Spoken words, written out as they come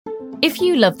If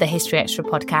you love the History Extra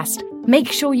podcast,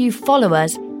 make sure you follow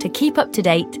us to keep up to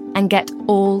date and get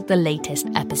all the latest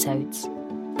episodes.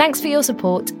 Thanks for your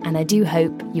support, and I do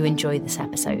hope you enjoy this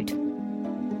episode.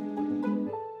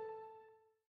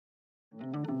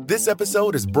 This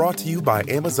episode is brought to you by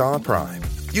Amazon Prime.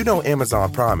 You know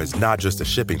Amazon Prime is not just a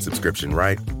shipping subscription,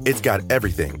 right? It's got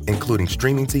everything, including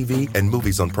streaming TV and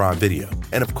movies on Prime Video.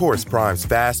 And of course, Prime's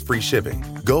fast, free shipping.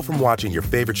 Go from watching your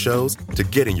favorite shows to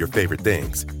getting your favorite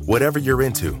things. Whatever you're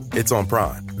into, it's on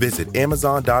Prime. Visit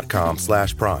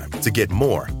Amazon.com/Prime to get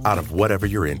more out of whatever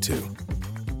you're into.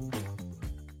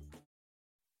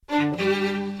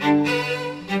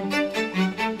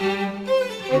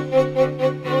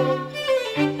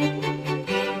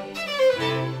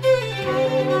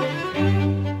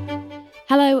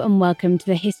 Hello and welcome to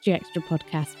the History Extra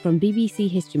podcast from BBC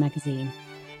History Magazine,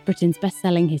 Britain's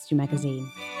best-selling history magazine.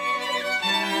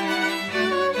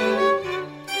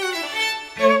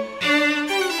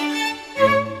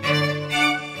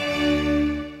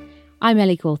 I'm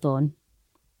Ellie Cawthorne.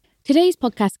 Today's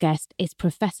podcast guest is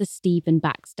Professor Stephen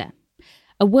Baxter,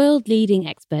 a world-leading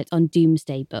expert on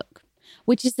Domesday Book,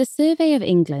 which is the survey of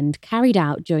England carried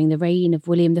out during the reign of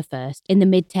William I in the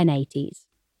mid-1080s.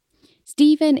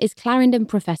 Stephen is Clarendon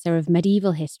Professor of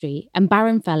Medieval History and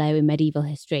Baron Fellow in Medieval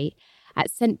History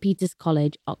at St Peter's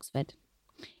College, Oxford.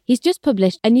 He's just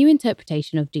published a new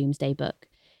interpretation of Domesday Book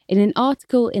in an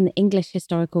article in the English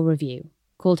Historical Review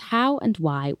called How and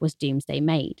Why Was Domesday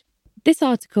Made? This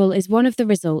article is one of the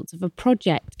results of a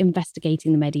project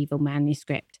investigating the medieval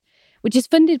manuscript, which is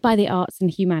funded by the Arts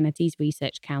and Humanities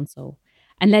Research Council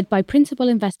and led by principal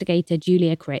investigator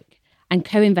Julia Crick and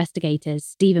co-investigators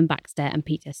Stephen Baxter and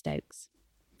Peter Stokes.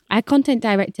 Our content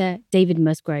director, David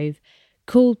Musgrove,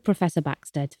 called Professor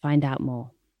Baxter to find out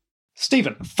more.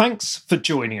 Stephen, thanks for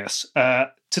joining us.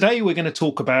 Today we're going to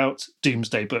talk about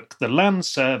Domesday Book, the land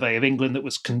survey of England that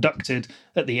was conducted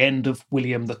at the end of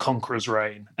William the Conqueror's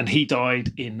reign, and he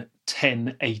died in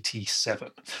 1087.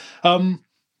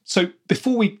 So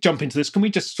before we jump into this, can we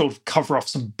just sort of cover off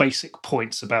some basic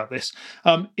points about this?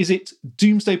 Is it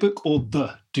Domesday Book or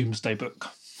the Domesday Book?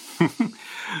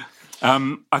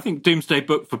 I think Domesday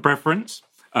Book for preference.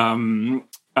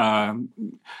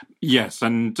 Yes,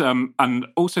 and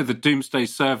also the Domesday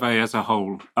Survey as a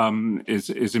whole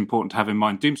is important to have in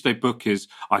mind. Domesday Book is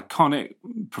iconic,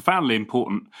 profoundly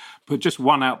important, but just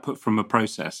one output from a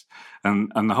process.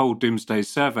 And the whole Domesday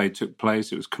Survey took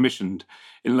place. It was commissioned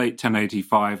in late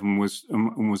 1085 and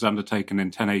was undertaken in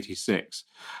 1086.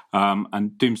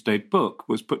 And Domesday Book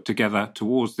was put together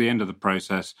towards the end of the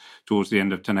process, towards the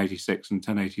end of 1086 and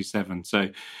 1087. So.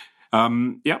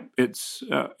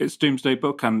 It's Domesday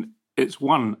Book, and it's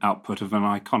one output of an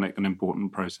iconic and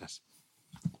important process.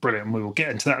 Brilliant. We will get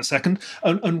into that in a second.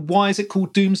 And why is it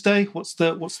called Domesday? What's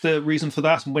the reason for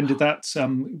that? And when did that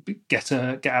get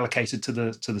allocated to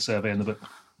the survey in the book?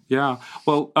 Yeah.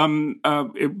 Well,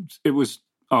 it was.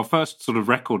 Our first sort of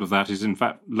record of that is, in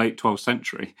fact, late 12th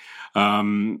century,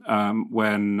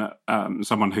 when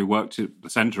someone who worked at the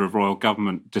centre of royal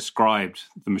government described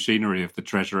the machinery of the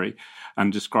Treasury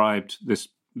and described this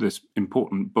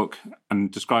important book and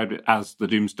described it as the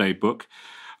Domesday Book,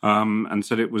 and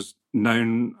said it was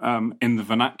known in the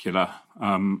vernacular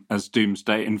as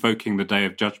Doomsday, invoking the Day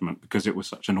of Judgment, because it was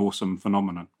such an awesome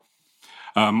phenomenon.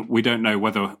 We don't know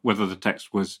whether the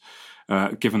text was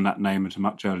given that name at a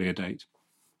much earlier date.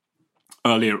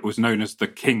 Earlier, it was known as the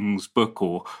King's Book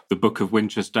or the Book of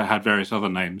Winchester, had various other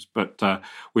names, but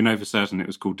we know for certain it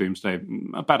was called Domesday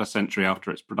about a century after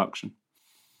its production.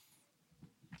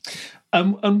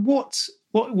 And what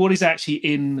is actually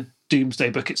in Domesday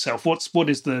Book itself? What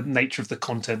is the nature of the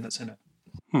content that's in it?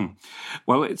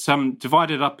 Well, it's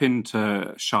divided up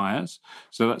into shires,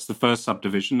 so that's the first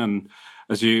subdivision. And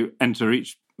as you enter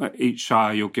each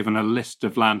shire, you're given a list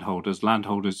of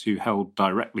landholders who held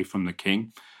directly from the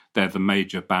king. They're the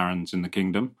major barons in the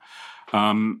kingdom.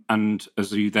 And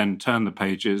as you then turn the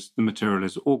pages, the material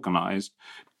is organised,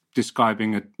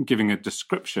 giving a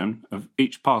description of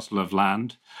each parcel of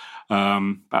land,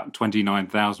 about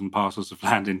 29,000 parcels of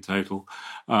land in total.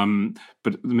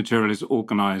 But the material is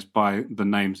organised by the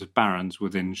names of barons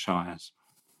within shires.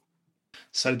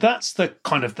 So that's the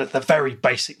kind of the very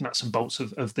basic nuts and bolts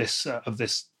of this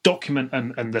document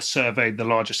and the survey, the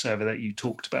larger survey that you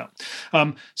talked about.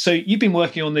 So you've been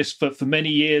working on this for many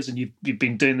years, and you've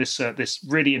been doing this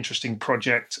really interesting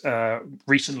project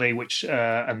recently, which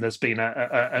and there's been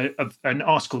an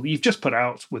article that you've just put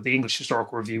out with the English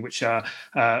Historical Review, which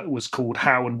was called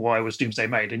 "How and Why Was Domesday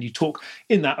Made?" And you talk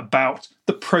in that about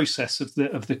the process of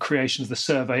the creation of the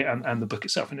survey and the book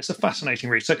itself, and it's a fascinating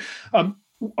read. So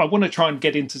I want to try and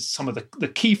get into some of the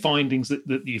key findings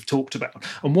that you've talked about.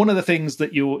 And one of the things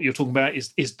that you're talking about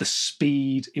is the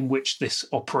speed in which this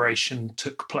operation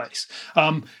took place.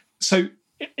 So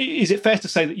is it fair to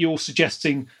say that you're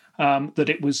suggesting that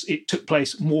it took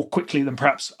place more quickly than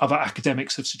perhaps other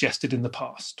academics have suggested in the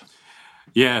past?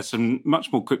 Yes, and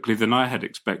much more quickly than I had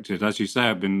expected. As you say,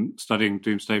 I've been studying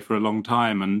Doomsday for a long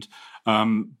time, and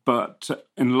but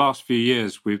in the last few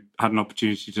years, we've had an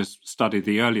opportunity to study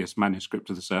the earliest manuscript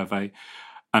of the survey,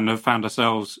 and have found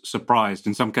ourselves surprised,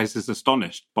 in some cases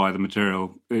astonished, by the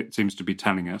material it seems to be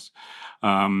telling us,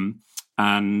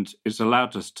 and it's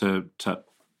allowed us to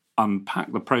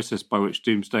unpack the process by which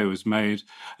Doomsday was made.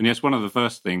 And yes, one of the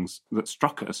first things that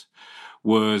struck us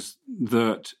was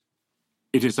that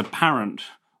it is apparent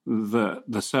that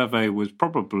the survey was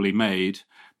probably made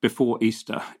before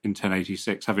Easter in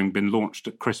 1086, having been launched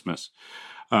at Christmas.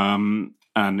 And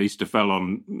Easter fell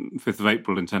on 5th of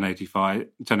April in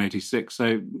 1086,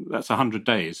 so that's 100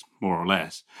 days, more or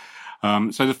less.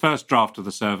 So the first draft of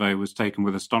the survey was taken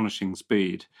with astonishing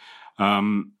speed.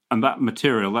 And that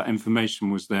material, that information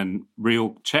was then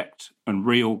checked and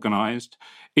reorganised,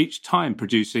 each time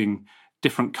producing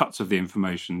different cuts of the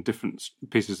information, different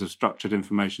pieces of structured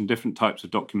information, different types of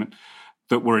document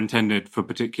that were intended for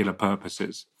particular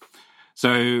purposes.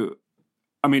 So,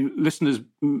 I mean, listeners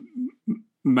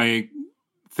may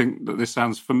think that this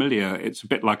sounds familiar. It's a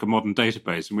bit like a modern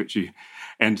database in which you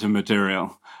enter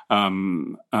material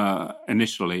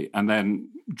initially and then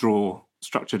draw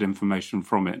structured information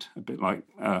from it, a bit like,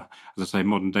 as I say,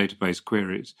 modern database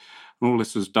queries. And all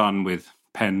this was done with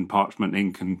pen, parchment,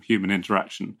 ink, and human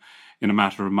interaction in a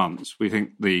matter of months. We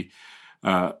think the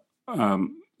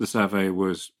survey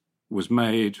was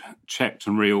made, checked,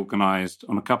 and reorganised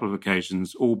on a couple of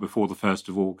occasions, all before the 1st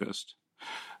of August.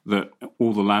 That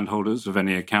all the landholders of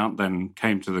any account then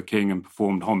came to the king and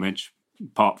performed homage,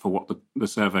 part for what the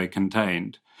survey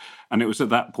contained. And it was at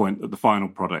that point that the final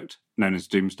product, known as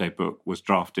Domesday Book, was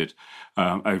drafted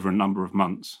over a number of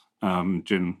months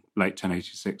during late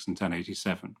 1086 and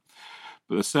 1087.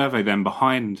 But the survey then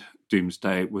behind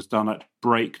Domesday was done at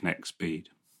breakneck speed.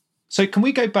 So can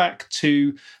we go back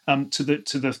to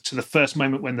the first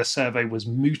moment when the survey was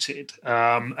mooted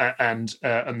and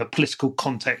the political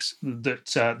context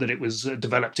that it was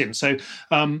developed in? So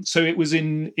it was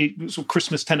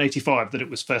Christmas 1085 that it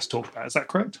was first talked about. Is that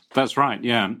correct? That's right.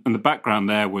 Yeah, and the background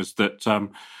there was that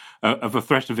of a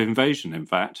threat of invasion. In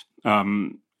fact,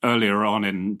 earlier on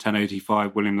in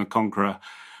 1085, William the Conqueror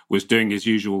was doing his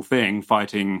usual thing,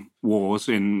 fighting wars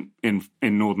in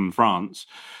northern France,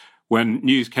 when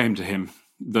news came to him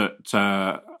that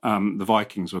the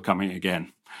Vikings were coming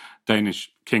again.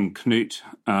 Danish King Knut,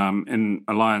 in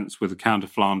alliance with the Count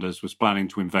of Flanders, was planning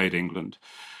to invade England.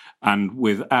 And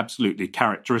with absolutely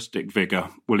characteristic vigour,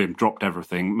 William dropped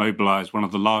everything, mobilised one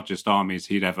of the largest armies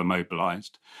he'd ever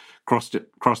mobilised, crossed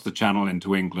the Channel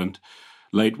into England,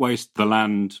 laid waste the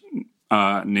land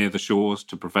near the shores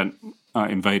to prevent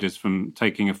invaders from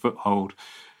taking a foothold.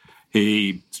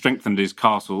 He strengthened his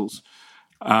castles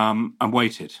and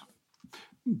waited.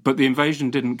 But the invasion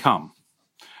didn't come,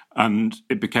 and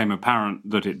it became apparent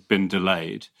that it'd been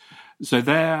delayed. So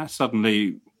there,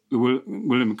 suddenly,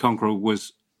 William the Conqueror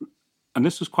was, and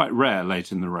this was quite rare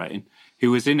late in the reign, he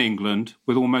was in England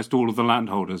with almost all of the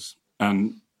landholders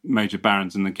and major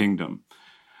barons in the kingdom.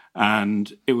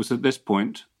 And it was at this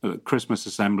point, at the Christmas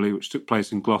assembly, which took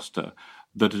place in Gloucester,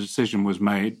 that a decision was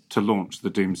made to launch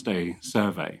the Domesday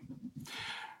survey.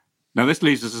 Now, this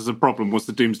leaves us as a problem. Was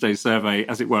the Domesday survey,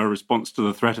 as it were, a response to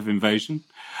the threat of invasion?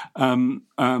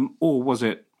 Or was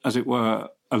it, as it were,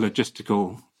 a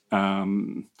logistical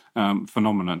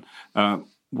phenomenon?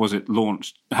 Was it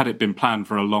launched, had it been planned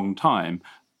for a long time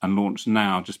and launched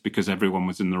now just because everyone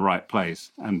was in the right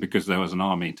place and because there was an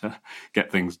army to get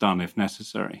things done if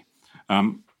necessary?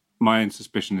 My own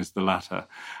suspicion is the latter,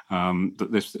 that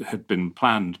this had been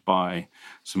planned by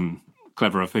some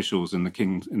clever officials in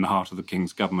the heart of the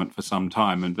king's government for some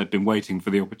time, and they'd been waiting for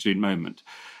the opportune moment.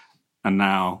 And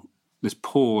now this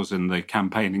pause in the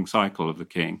campaigning cycle of the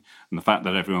king, and the fact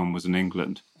that everyone was in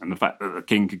England, and the fact that the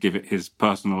king could give it his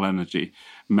personal energy,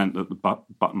 meant that the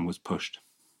button was pushed.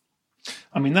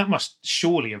 I mean, that must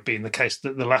surely have been the case,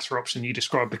 that the latter option you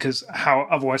described, because how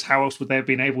else would they have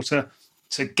been able to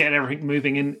get everything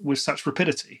moving in with such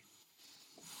rapidity?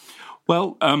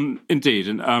 Well, indeed,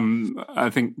 and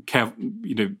I think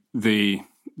the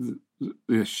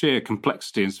sheer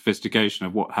complexity and sophistication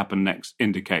of what happened next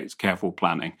indicates careful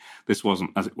planning. This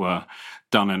wasn't, as it were,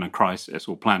 done in a crisis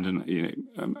or planned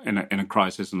in a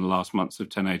crisis in the last months of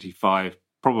 1085.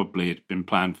 Probably it had been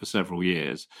planned for several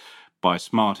years by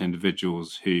smart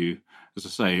individuals who as I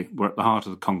say, were at the heart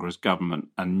of the Congress government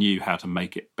and knew how to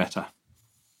make it better.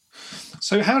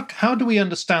 So how do we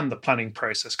understand the planning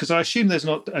process? Because I assume there's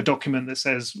not a document that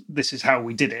says this is how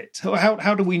we did it.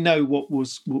 How do we know what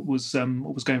was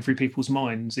going through people's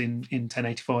minds in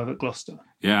 1085 at Gloucester?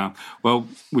 Yeah, well,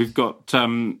 we've got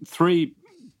three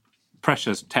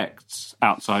precious texts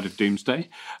outside of Domesday.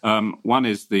 One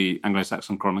is the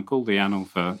Anglo-Saxon Chronicle, the annal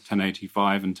for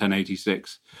 1085 and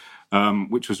 1086,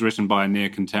 which was written by a near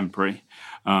contemporary.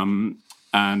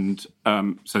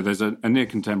 So there's a near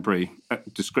contemporary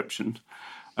description.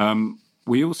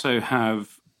 We also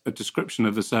have a description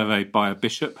of the survey by a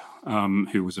bishop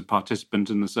who was a participant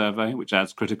in the survey, which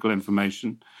adds critical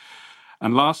information.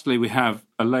 And lastly, we have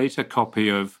a later copy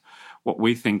of what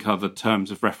we think are the terms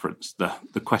of reference,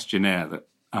 the questionnaire that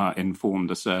informed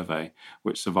the survey,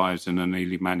 which survives in an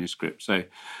Ely manuscript. So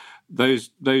those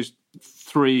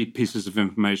three pieces of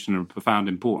information are of profound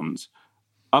importance.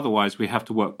 Otherwise, we have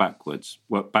to work backwards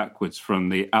from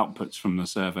the outputs from the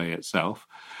survey itself,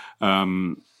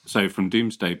 so from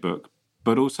Domesday Book,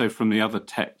 but also from the other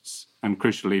texts and,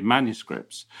 crucially,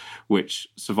 manuscripts, which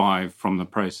survive from the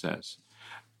process.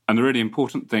 And the really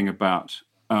important thing about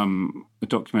a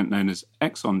document known as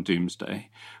Exon Domesday,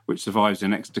 which survives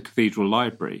in Exeter Cathedral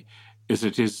Library,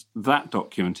 is that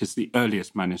document is the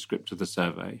earliest manuscript of the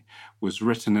survey, was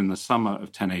written in the summer of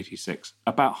 1086,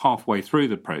 about halfway through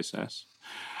the process.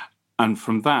 And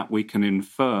from that, we can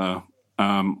infer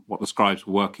what the scribes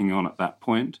were working on at that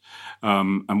point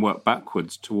and work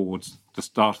backwards towards the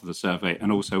start of the survey.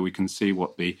 And also we can see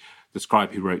what the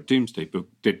scribe who wrote Domesday Book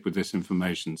did with this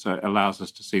information. So it allows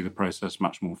us to see the process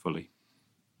much more fully.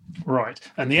 Right,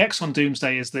 and the Exon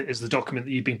Domesday is the document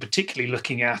that you've been particularly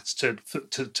looking at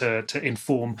to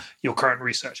inform your current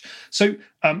research. So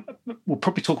we'll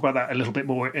probably talk about that a little bit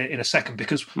more in a second,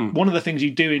 because one of the things you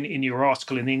do in your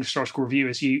article in the English Historical Review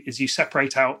is you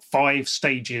separate out 5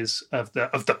 stages of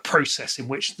the process in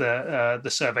which the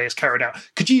survey is carried out.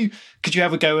 Could you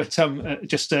have a go at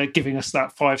just giving us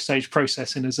that 5-stage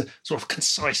process in as a sort of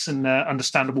concise and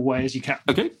understandable way as you can?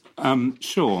 Okay.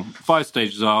 Sure. 5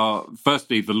 stages are,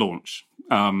 firstly, the launch.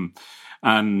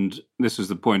 And this was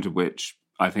the point at which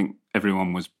I think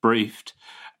everyone was briefed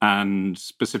and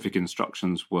specific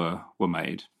instructions were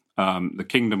made. The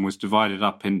kingdom was divided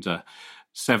up into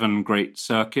 7 great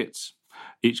circuits,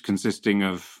 each consisting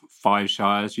of 5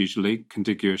 shires, usually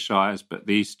contiguous shires, but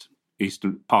the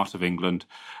eastern part of England,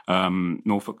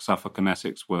 Norfolk, Suffolk and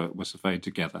Essex were surveyed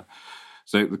together.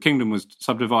 So the kingdom was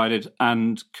subdivided,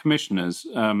 and commissioners,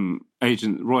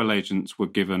 royal agents, were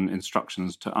given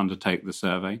instructions to undertake the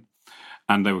survey,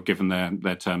 and they were given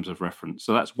their terms of reference.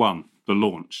 So that's one, the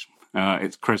launch.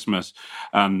 It's Christmas,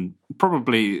 and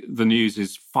probably the news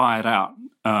is fired out,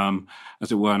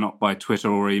 as it were, not by Twitter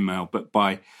or email, but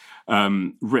by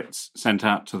writs sent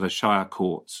out to the shire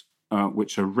courts,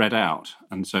 which are read out.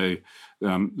 And so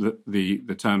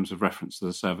the terms of reference to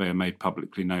the survey are made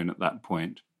publicly known at that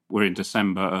point. We're in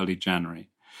December, early January.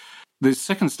 The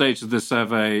second stage of the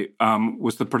survey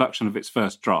was the production of its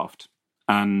first draft.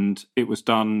 And this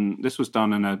was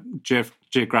done in a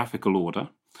geographical order.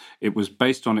 It was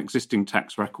based on existing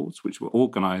tax records, which were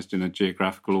organised in a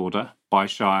geographical order by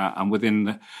shire and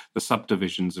within the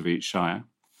subdivisions of each shire.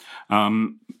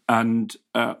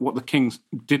 What the king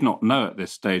did not know at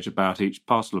this stage about each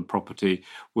parcel of property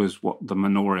was what the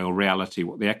manorial reality,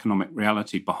 what the economic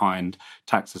reality behind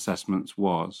tax assessments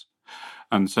was.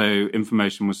 And so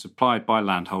information was supplied by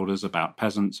landholders about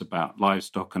peasants, about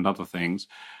livestock and other things.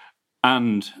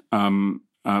 And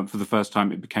for the first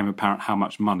time, it became apparent how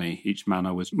much money each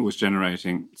manor was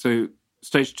generating. So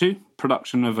stage 2,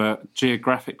 production of a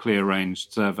geographically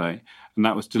arranged survey. And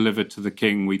that was delivered to the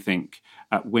king, we think,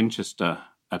 at Winchester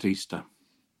at Easter.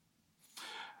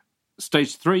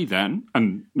 Stage 3 then,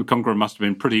 and the Conqueror must have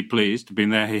been pretty pleased to have been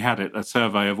there. He had it, a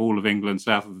survey of all of England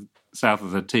south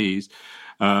of the Tees,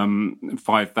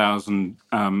 5,000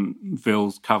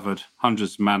 vills covered,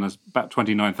 hundreds of manors, about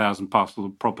 29,000 parcels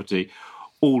of property,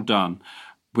 all done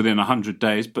within 100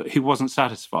 days. But he wasn't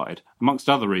satisfied. Amongst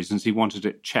other reasons, he wanted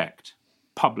it checked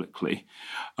publicly.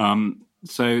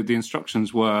 So the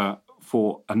instructions were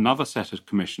for another set of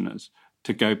commissioners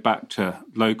to go back to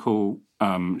local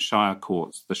shire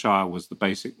courts. The shire was the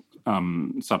basic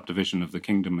subdivision of the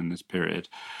kingdom in this period,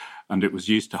 and it was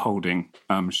used to holding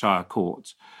shire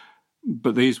courts.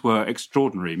 But these were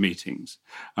extraordinary meetings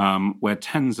where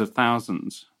tens of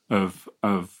thousands of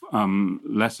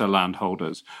lesser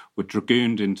landholders were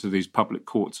dragooned into these public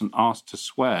courts and asked to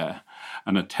swear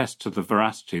and attest to the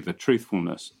veracity, the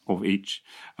truthfulness of each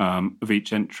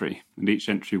entry. And each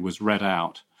entry was read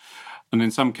out. And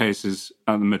in some cases,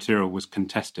 the material was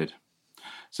contested.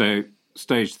 So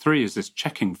stage 3 is this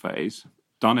checking phase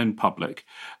done in public,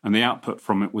 and the output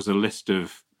from it was a list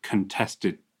of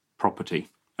contested property.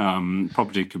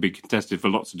 Property could be contested for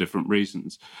lots of different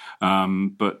reasons,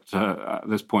 but at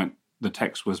this point, the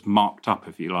text was marked up,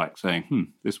 if you like,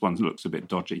 saying, this one looks a bit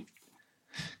dodgy.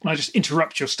 Can I just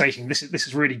interrupt your stating? This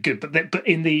is really good, but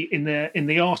in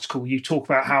the article you talk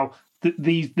about how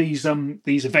these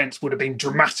events would have been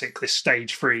dramatic. This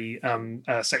stage 3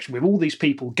 section with all these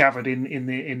people gathered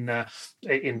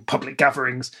in public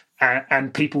gatherings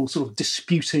and people sort of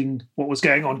disputing what was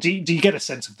going on. Do you get a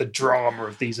sense of the drama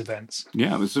of these events?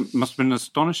 Yeah, it must have been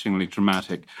astonishingly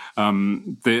dramatic.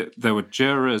 There were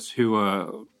jurors who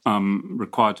were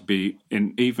required to be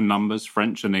in even numbers,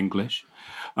 French and English.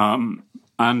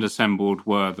 And assembled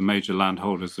were the major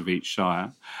landholders of each shire.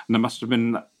 And there must have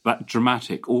been that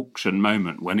dramatic auction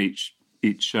moment when each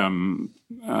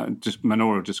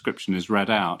manorial description is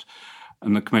read out.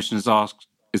 And the commissioners asked,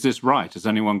 is this right? Has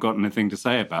anyone got anything to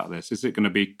say about this? Is it going to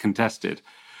be contested?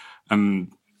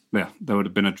 And there would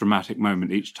have been a dramatic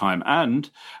moment each time. And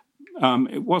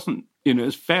it wasn't, it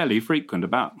was fairly frequent.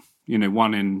 About,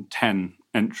 1 in 10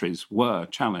 entries were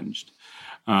challenged.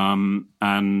 There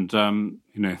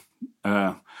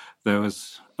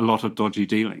was a lot of dodgy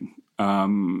dealing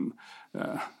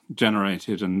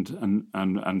generated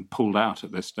and pulled out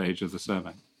at this stage of the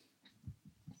survey.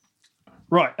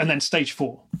 Right, and then stage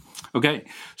 4. Okay,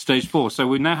 stage 4. So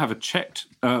we now have a checked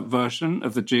version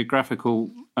of the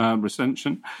geographical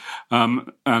recension,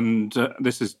 and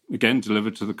this is again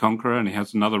delivered to the Conqueror, and he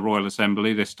has another royal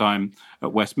assembly, this time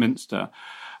at Westminster,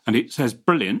 and it says,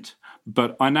 brilliant.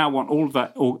 But I now want all of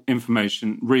that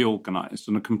information reorganised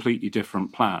on a completely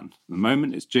different plan. At the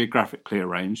moment it's geographically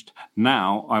arranged.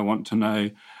 Now I want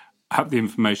to have the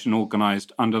information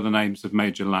organised under the names of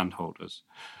major landholders.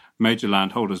 Major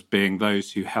landholders being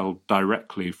those who held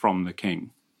directly from the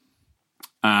king.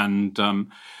 And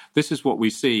this is what we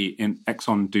see in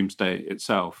Exon Domesday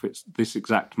itself. It's this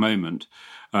exact moment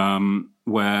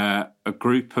where a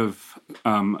group of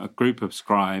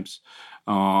scribes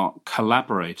are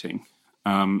collaborating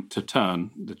to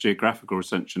turn the geographical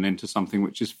recension into something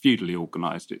which is feudally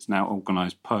organised. It's now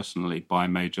organised personally by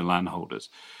major landholders.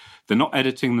 They're not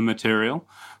editing the material,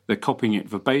 they're copying it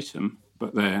verbatim,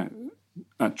 but they're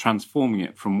transforming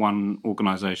it from one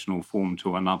organisational form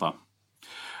to another.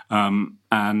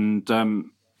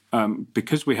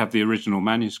 Because we have the original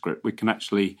manuscript, we can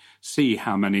actually see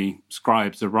how many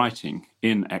scribes are writing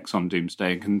in Exon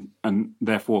Domesday, and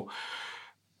therefore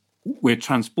we're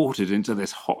transported into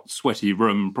this hot, sweaty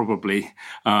room, probably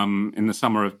in the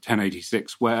summer of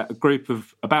 1086, where a group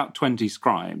of about 20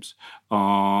 scribes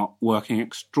are working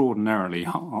extraordinarily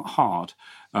hard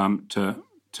to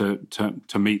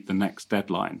meet the next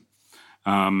deadline.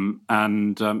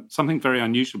 Something very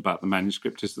unusual about the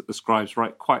manuscript is that the scribes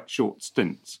write quite short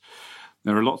stints.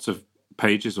 There are lots of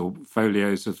pages or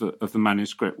folios of the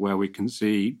manuscript where we can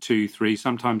see 2, 3,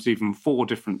 sometimes even 4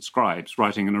 different scribes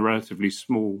writing in a relatively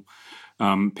small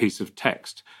piece of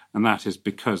text, and that is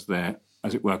because they're,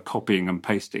 as it were, copying and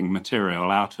pasting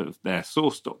material out of their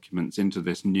source documents into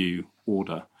this new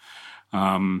order.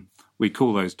 We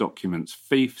call those documents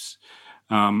fiefs,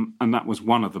 and that was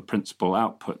one of the principal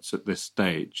outputs at this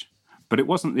stage. But it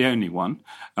wasn't the only one.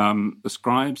 The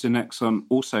scribes in Exon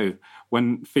also,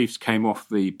 when fiefs came off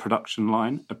the production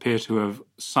line, appear to have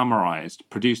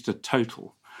produced a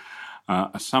total,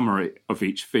 a summary of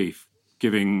each fief,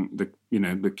 giving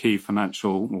the key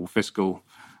financial or fiscal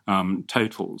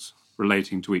totals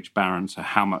relating to each baron, so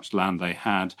how much land they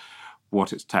had,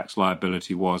 what its tax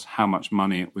liability was, how much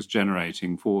money it was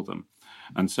generating for them,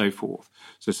 and so forth.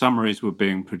 So summaries were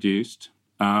being produced.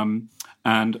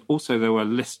 And also there were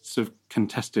lists of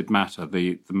contested matter.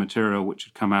 The material which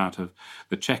had come out of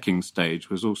the checking stage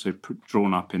was also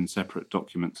drawn up in separate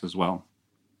documents as well.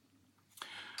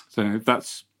 So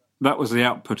that was the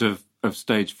output of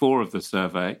stage 4 of the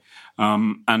survey.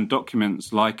 And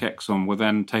documents like Exon were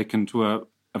then taken to a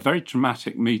very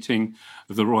dramatic meeting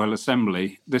of the Royal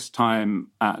Assembly, this time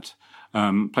at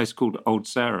a place called Old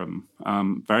Sarum,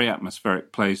 very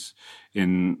atmospheric place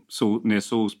near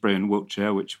Salisbury in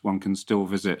Wiltshire, which one can still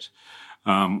visit.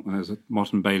 There's a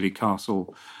Motte Bailey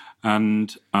Castle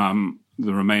and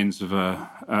the remains of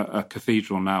a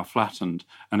cathedral now flattened.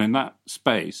 And in that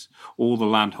space, all the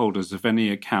landholders of any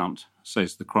account,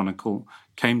 says the Chronicle,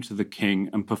 came to the king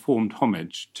and performed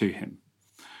homage to him.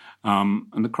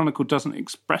 And the Chronicle doesn't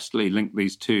expressly link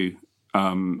these two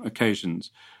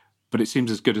occasions, but it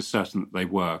seems as good as certain that they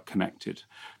were connected,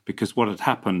 because what had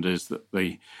happened is that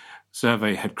the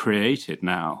survey had created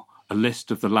now a list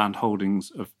of the land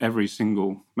holdings of every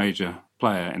single major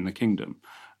player in the kingdom.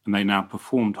 and they now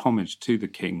performed homage to the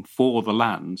king for the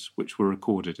lands which were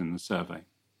recorded in the survey.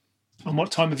 And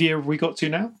what time of year have we got to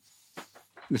now?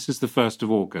 This is the 1st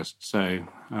of August, so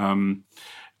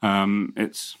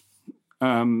it's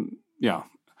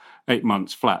 8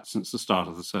 months flat since the start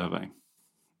of the survey.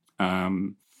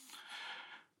 And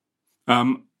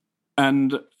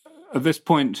at this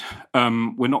point,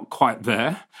 we're not quite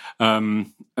there.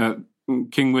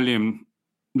 King William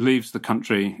leaves the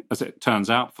country, as it turns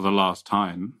out, for the last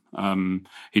time.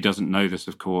 He doesn't know this,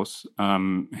 of course.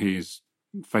 He's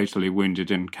fatally wounded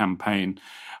in campaign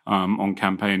in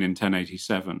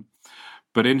 1087.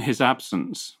 But in his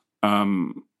absence,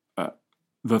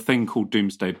 the thing called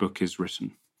Domesday Book is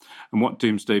written. And what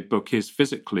Domesday Book is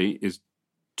physically is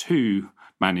 2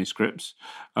 manuscripts,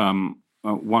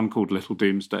 one called Little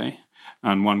Domesday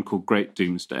and one called Great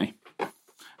Domesday.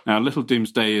 Now, Little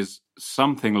Domesday is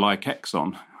something like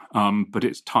Exon, but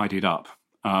it's tidied up.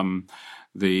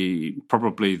 The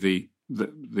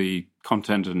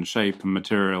content and shape and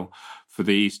material for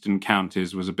the eastern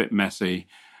counties was a bit messy,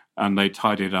 and they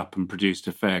tidied up and produced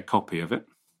a fair copy of it.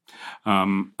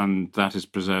 And that is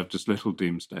preserved as Little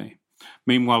Domesday.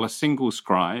 Meanwhile, a single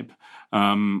scribe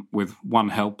with one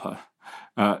helper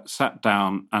sat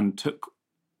down and took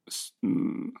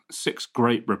 6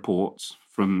 great reports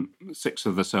from 6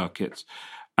 of the circuits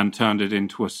and turned it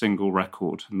into a single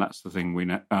record. And that's the thing we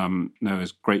know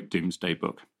as Great Domesday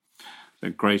Book. So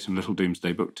Great and Little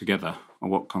Domesday Book together are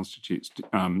what constitutes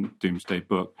Domesday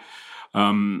Book.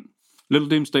 Little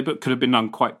Domesday Book could have been done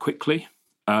quite quickly.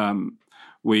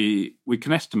 We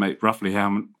can estimate roughly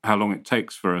how long it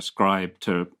takes for a scribe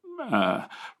to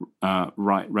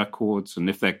write records, and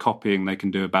if they're copying, they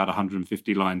can do about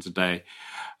 150 lines a day.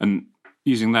 And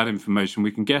using that information,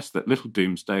 we can guess that Little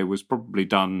Domesday was probably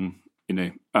done, in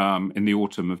the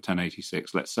autumn of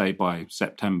 1086. Let's say by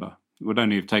September. It would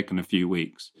only have taken a few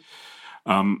weeks,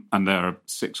 and there are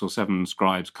 6 or 7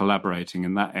 scribes collaborating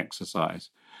in that exercise.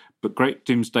 But Great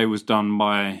Domesday was done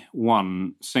by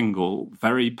one single,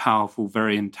 very powerful,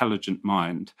 very intelligent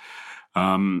mind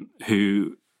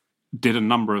who did a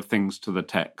number of things to the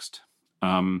text.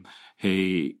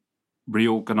 He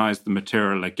reorganized the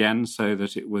material again so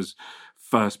that it was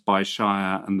first by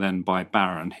shire and then by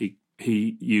baron.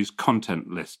 He used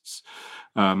content lists.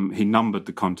 He numbered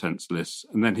the contents lists,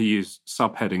 and then he used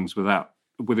subheadings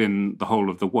within the whole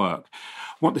of the work.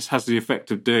 What this has the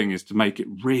effect of doing is to make it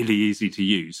really easy to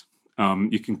use.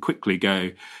 You can quickly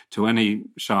go to any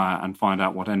shire and find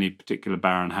out what any particular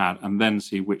baron had, and then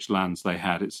see which lands they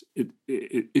had.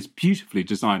 It's beautifully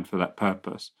designed for that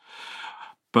purpose.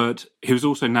 But he was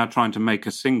also now trying to make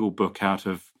a single book out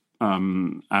of,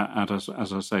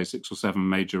 as I say, 6 or 7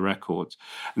 major records,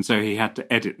 and so he had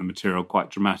to edit the material quite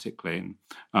dramatically.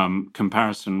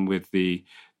 Comparison with the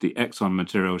Exon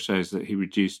material shows that he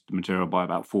reduced the material by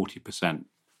about 40%.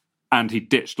 And he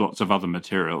ditched lots of other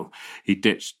material. He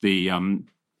ditched the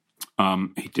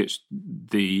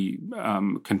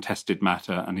contested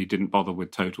matter, and he didn't bother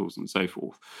with totals and so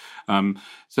forth.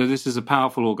 So this is a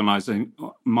powerful organising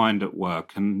mind at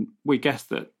work, and we guess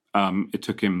that it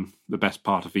took him the best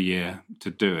part of a year to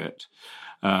do it.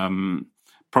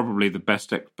 Probably the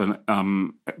best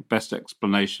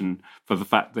explanation for the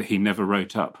fact that he never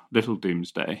wrote up Little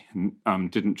Domesday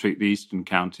and didn't treat the eastern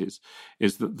counties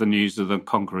is that the news of the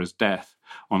conqueror's death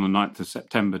on the 9th of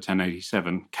September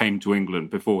 1087 came to England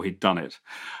before he'd done it.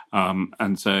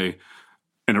 And so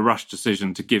in a rushed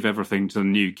decision to give everything to the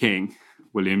new king,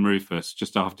 William Rufus,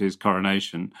 just after his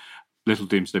coronation, Little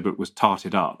Domesday Book was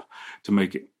tarted up to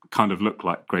make it kind of look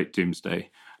like Great Domesday.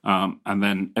 And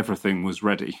then everything was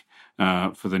ready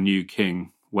for the new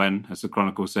king when, as the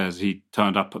Chronicle says, he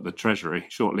turned up at the treasury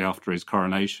shortly after his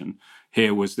coronation.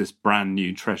 Here was this brand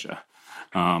new treasure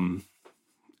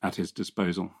at his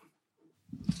disposal.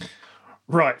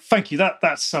 Right, thank you.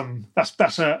 That's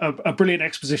a brilliant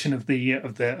exposition of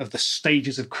the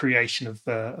stages of creation of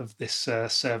this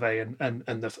survey and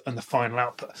the final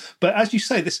output. But as you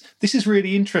say, this is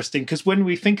really interesting, because when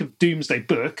we think of Domesday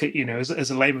Book,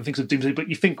 as a layman thinks of Domesday Book,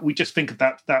 we just think of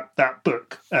that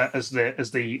book as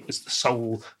the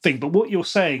sole thing. But what you're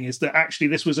saying is that actually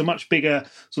this was a much bigger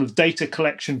sort of data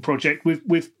collection project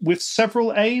with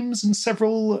several aims and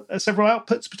several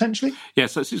outputs potentially.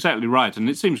 Yes, that's exactly right, and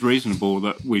it seems reasonable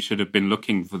that we should have been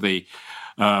looking for the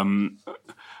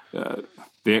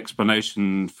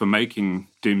explanation for making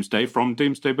Domesday from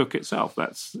Domesday Book itself.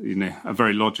 That's a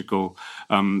very logical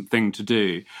thing to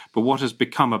do. But what has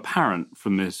become apparent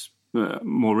from this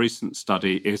more recent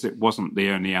study is it wasn't the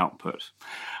only output,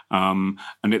 and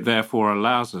it therefore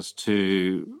allows us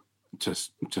to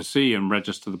see and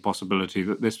register the possibility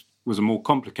that this was a more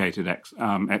complicated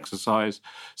exercise,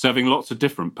 serving lots of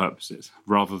different purposes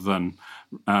rather than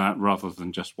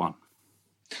just one.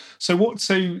 So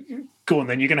go on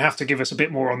then. You're going to have to give us a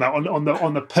bit more on that,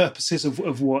 on the purposes of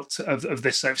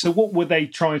this survey. So what were they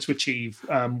trying to achieve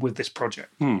with this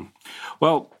project?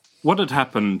 Well, what had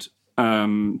happened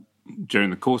during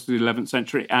the course of the 11th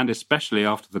century, and especially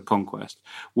after the conquest,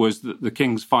 was that the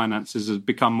king's finances had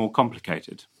become more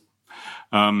complicated.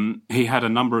 He had a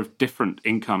number of different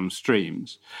income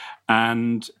streams,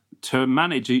 and to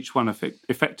manage each one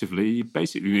effectively, you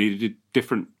basically needed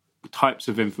different types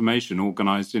of information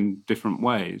organised in different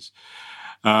ways.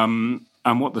 And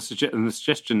what the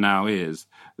suggestion now is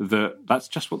that that's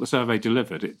just what the survey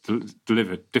delivered. It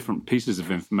delivered different pieces of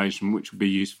information which would be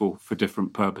useful for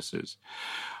different purposes.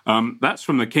 That's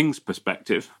from the king's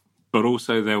perspective, but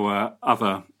also there were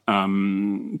other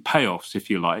payoffs,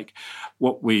 if you like.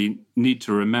 What we need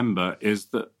to remember is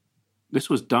that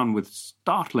this was done with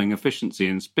startling efficiency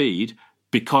and speed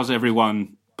because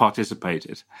everyone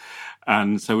participated.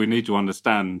 And so we need to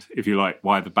understand, if you like,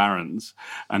 why the barons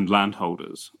and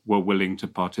landholders were willing to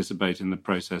participate in the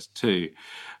process too.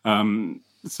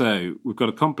 So we've got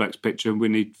a complex picture. We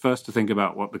need first to think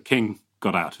about what the king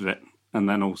got out of it, and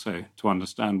then also to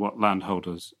understand what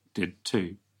landholders did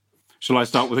too. Shall I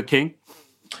start with the king?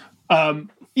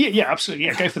 Yeah, absolutely.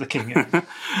 Yeah, go for the king. Yeah.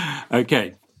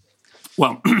 Okay.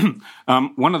 Well,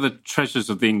 one of the treasures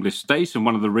of the English state, and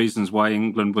one of the reasons why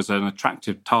England was an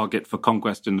attractive target for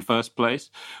conquest in the first place,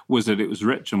 was that it was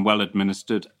rich and well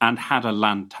administered and had a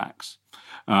land tax.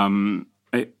 Land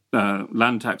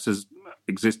taxes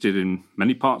existed in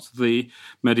many parts of the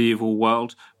medieval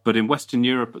world, but in Western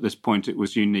Europe at this point it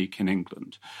was unique in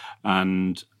England,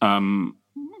 and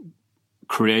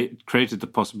created the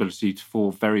possibility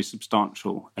for very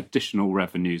substantial additional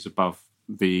revenues above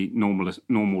the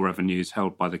normal revenues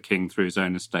held by the king through his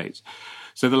own estates.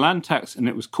 So the land tax, and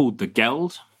it was called the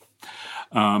geld.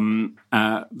 The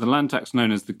land tax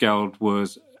known as the geld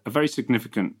was a very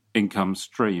significant income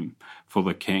stream for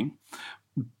the king,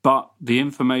 but the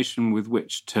information with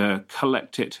which to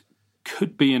collect it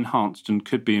could be enhanced and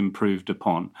could be improved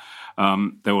upon.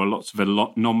 There were lots of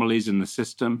anomalies in the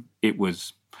system. It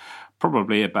was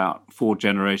probably about 4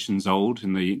 generations old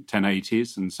in the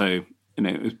 1080s, and so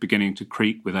it was beginning to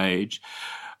creak with age.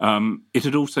 It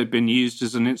had also been used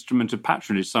as an instrument of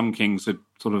patronage. Some kings had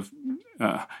sort of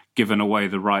given away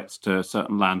the rights to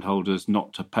certain landholders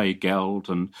not to pay geld,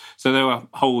 and so there were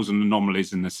holes and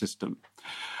anomalies in the system.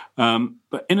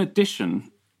 But in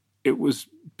addition, it was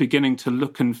beginning to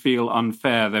look and feel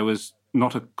unfair. There was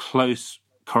not a close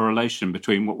correlation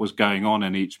between what was going on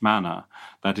in each manor.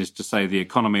 That is to say, the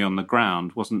economy on the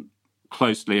ground wasn't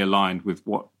closely aligned with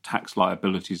what tax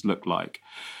liabilities look like.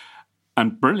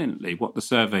 And brilliantly, what the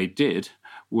survey did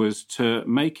was to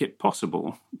make it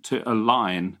possible to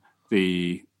align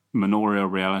the manorial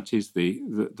realities, the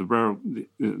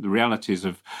realities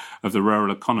of the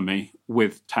rural economy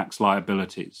with tax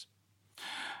liabilities.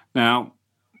 Now,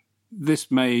 this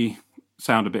may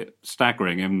sound a bit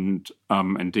staggering, and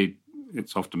indeed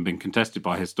it's often been contested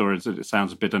by historians that it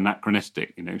sounds a bit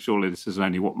anachronistic. Surely this is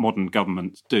only what modern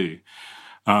governments do.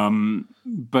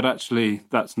 But actually,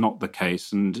 that's not the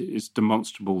case, and it's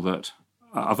demonstrable that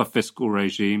other fiscal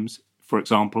regimes, for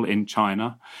example, in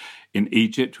China, in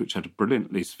Egypt, which had a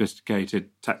brilliantly sophisticated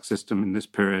tax system in this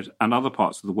period, and other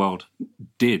parts of the world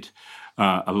did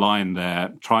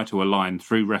try to align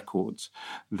through records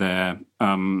their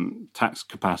tax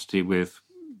capacity with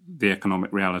the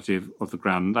economic reality of the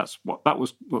ground. And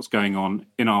what's going on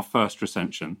in our first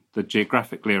recension. The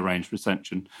geographically arranged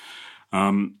recension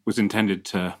was intended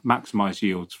to maximise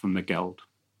yields from the geld.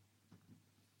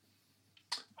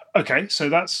 Okay, so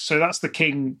that's the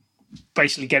king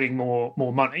basically getting more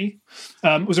money.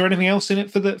 Was there anything else in it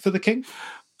for the king?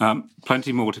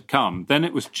 Plenty more to come. Then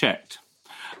it was checked,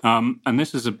 and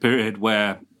this is a period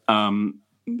where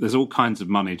there's all kinds of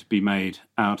money to be made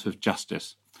out of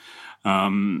justice.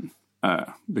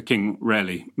 The king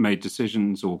rarely made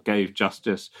decisions or gave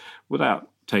justice without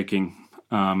taking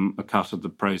a cut of the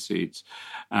proceeds,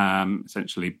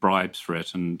 essentially bribes for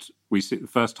it. And we see the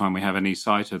first time we have any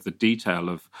sight of the detail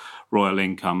of royal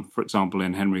income, for example,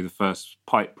 in Henry I's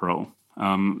Pipe Roll,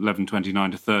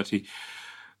 1129 to 30,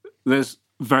 there's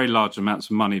very large amounts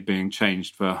of money being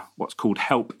changed for what's called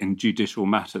help in judicial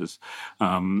matters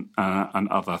and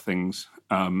other things,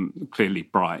 clearly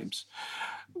bribes.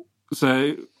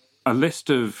 So a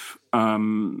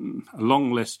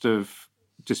long list of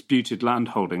disputed land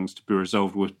holdings to be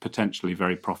resolved was potentially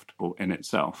very profitable in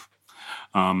itself.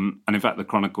 And in fact, the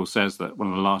Chronicle says that one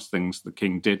of the last things the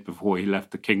king did before he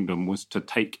left the kingdom was to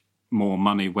take more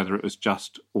money, whether it was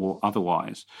just or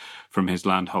otherwise, from his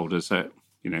landholders. So,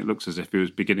 it looks as if he was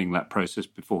beginning that process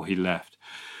before he left.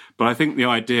 But I think the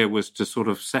idea was to sort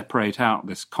of separate out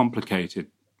this complicated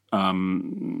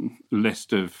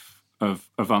list of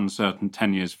uncertain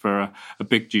tenures for a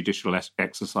big judicial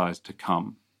exercise to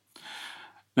come.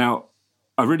 Now,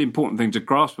 a really important thing to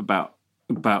grasp about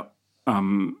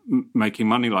making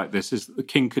money like this is that the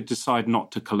king could decide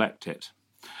not to collect it.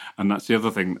 And that's the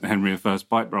other thing that Henry I's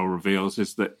Pipe Roll reveals,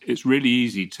 is that it's really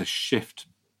easy to shift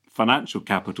financial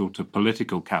capital to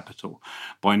political capital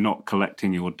by not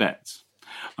collecting your debts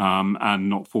and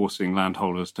not forcing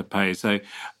landholders to pay. So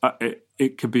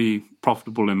it could be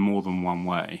profitable in more than one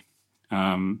way.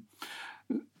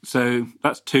 So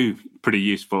that's two pretty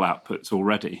useful outputs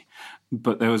already.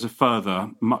 But there was a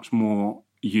further, much more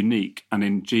unique and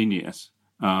ingenious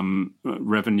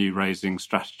revenue-raising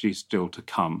strategy still to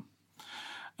come.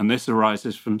 And this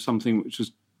arises from something which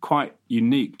was quite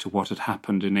unique to what had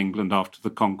happened in England after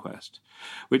the conquest,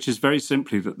 which is very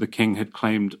simply that the king had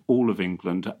claimed all of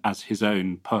England as his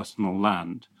own personal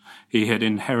land. He had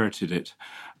inherited it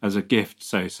as a gift,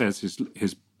 so says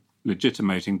his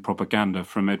legitimating propaganda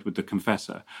from Edward the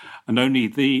Confessor, and only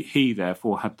he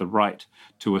therefore had the right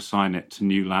to assign it to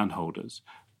new landholders,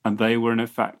 and they were in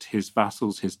effect his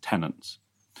vassals, his tenants.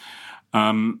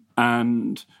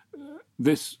 And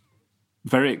this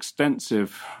very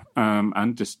extensive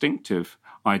and distinctive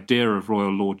idea of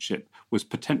royal lordship was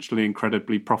potentially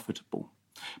incredibly profitable,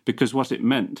 because what it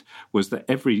meant was that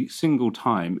every single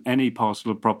time any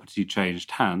parcel of property changed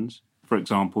hands, for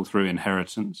example, through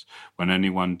inheritance when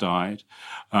anyone died,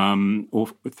 or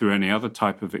through any other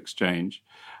type of exchange,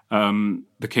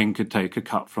 the king could take a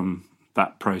cut from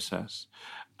that process.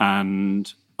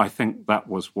 And I think that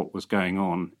was what was going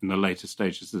on in the later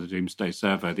stages of the Domesday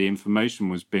Survey. The information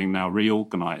was being now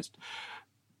reorganised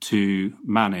to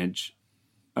manage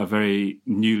a very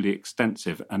newly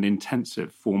extensive and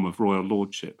intensive form of royal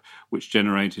lordship, which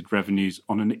generated revenues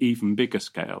on an even bigger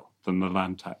scale than the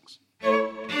land tax.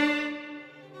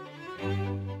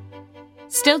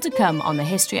 Still to come on the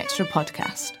History Extra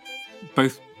podcast.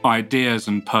 Both ideas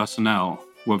and personnel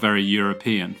were very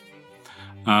European.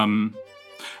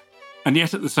 And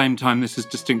yet, at the same time, this is a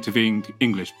distinctively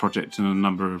English project in a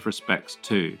number of respects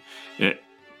too. It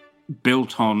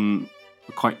built on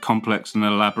quite complex and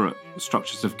elaborate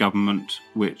structures of government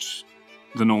which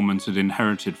the Normans had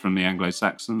inherited from the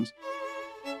Anglo-Saxons.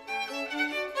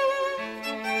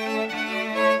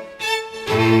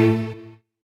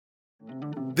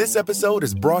 This episode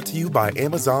is brought to you by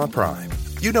Amazon Prime.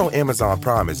 You know Amazon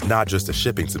Prime is not just a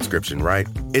shipping subscription, right?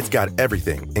 It's got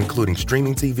everything, including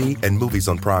streaming TV and movies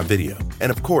on Prime Video.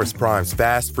 And of course, Prime's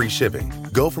fast, free shipping.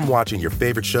 Go from watching your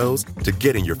favorite shows to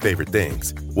getting your favorite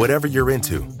things. Whatever you're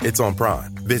into, it's on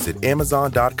Prime. Visit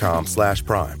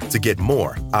Amazon.com/Prime to get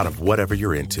more out of whatever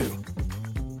you're into.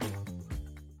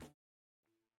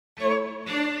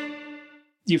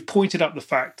 You've pointed up the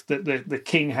fact that the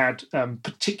king had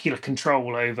particular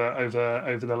control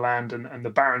over the land and the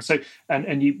barons. So,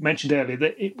 and you mentioned earlier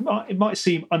that it might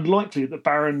seem unlikely that the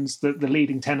barons, the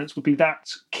leading tenants, would be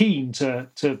that keen to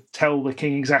tell the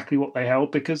king exactly what they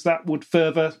held, because that would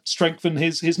further strengthen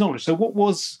his knowledge. So, what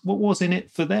was in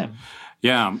it for them?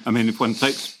 Yeah, I mean,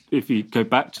 if you go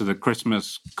back to the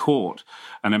Christmas court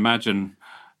and imagine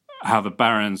how the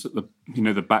barons at the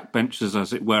backbenchers,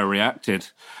 as it were, reacted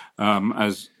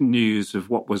as news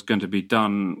of what was going to be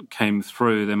done came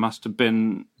through, there must have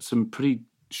been some pretty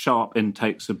sharp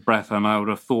intakes of breath, and I would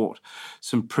have thought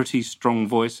some pretty strong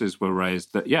voices were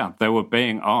raised that, they were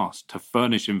being asked to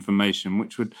furnish information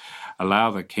which would allow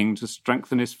the king to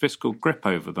strengthen his fiscal grip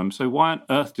over them. So why on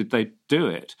earth did they do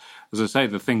it? As I say,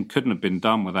 the thing couldn't have been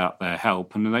done without their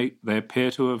help, and they appear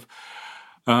to have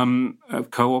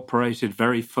cooperated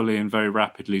very fully and very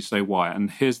rapidly. So why?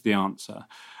 And here's the answer.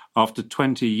 After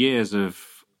 20 years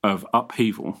of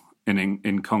upheaval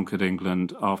in conquered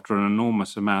England, after an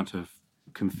enormous amount of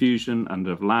confusion and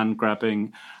of land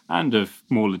grabbing and of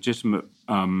more legitimate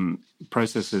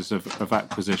processes of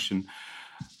acquisition,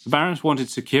 the barons wanted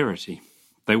security.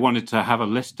 They wanted to have a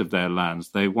list of their lands.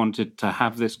 They wanted to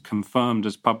have this confirmed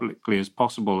as publicly as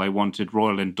possible. They wanted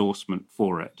royal endorsement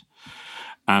for it.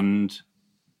 And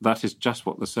that is just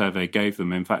what the survey gave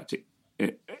them. In fact,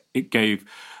 it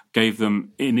gave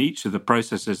them, in each of the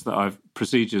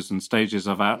procedures and stages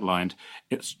I've outlined,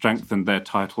 it strengthened their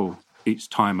title each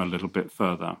time a little bit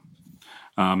further.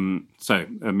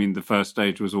 The first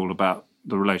stage was all about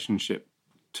the relationship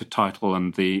to title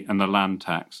and the land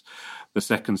tax. The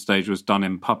second stage was done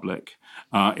in public.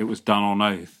 It was done on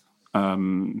oath.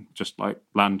 just like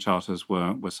land charters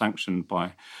were sanctioned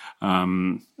by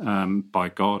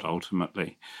God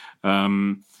ultimately,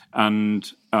 and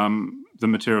the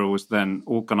material was then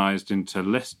organised into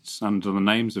lists under the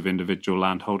names of individual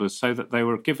landholders, so that they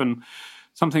were given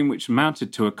something which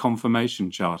amounted to a confirmation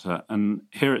charter. And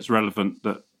here it's relevant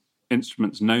that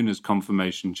instruments known as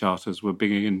confirmation charters were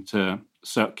beginning to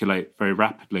circulate very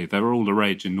rapidly. They were all the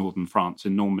rage in northern France,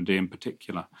 in Normandy in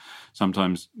particular.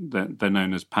 Sometimes they're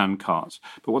known as pancarts.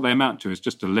 But what they amount to is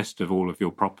just a list of all of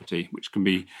your property, which can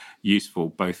be useful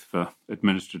both for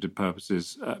administrative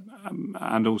purposes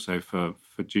and also for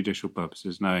judicial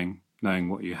purposes, knowing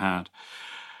what you had.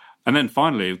 And then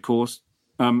finally, of course,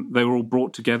 they were all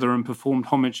brought together and performed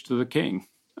homage to the king.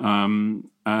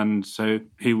 And so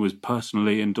he was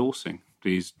personally endorsing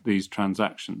these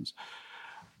transactions,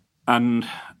 and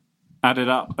added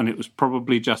up, and it was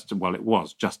probably just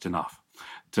enough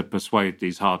to persuade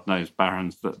these hard-nosed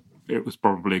barons that it was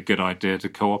probably a good idea to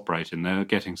cooperate, and they were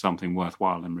getting something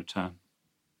worthwhile in return.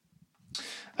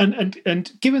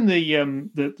 And given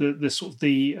the sort of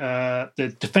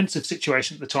the defensive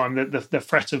situation at the time, the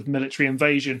threat of military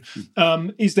invasion,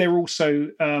 is there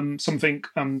also something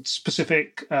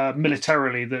specific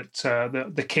militarily that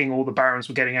the king or the barons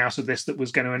were getting out of this that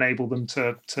was going to enable them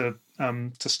to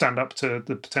stand up to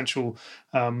the potential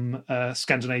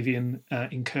Scandinavian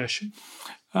incursion?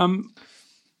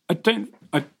 I don't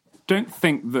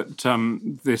think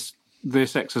that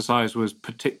this exercise was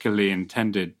particularly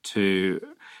intended to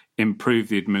improve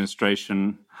the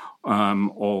administration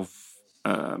of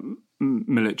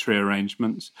military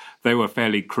arrangements. They were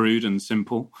fairly crude and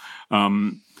simple.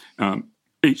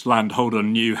 Each landholder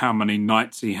knew how many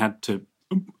knights he had to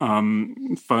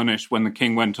furnish when the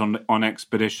king went on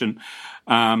expedition.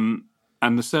 And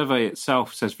the survey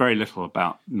itself says very little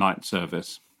about knight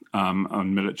service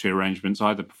on military arrangements,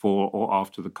 either before or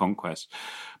after the conquest.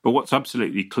 But what's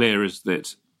absolutely clear is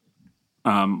that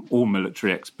all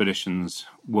military expeditions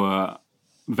were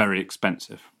very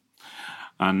expensive.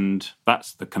 And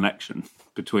that's the connection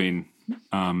between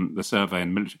the survey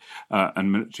and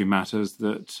military matters.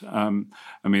 That, in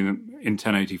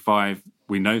 1085,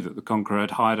 we know that the conqueror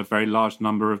had hired a very large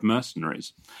number of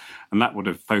mercenaries, and that would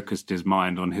have focused his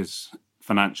mind on his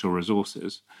financial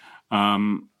resources.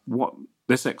 What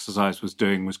this exercise was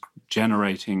doing was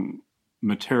generating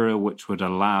material which would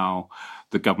allow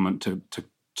the government to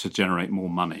generate more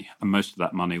money, and most of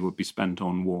that money would be spent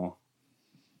on war.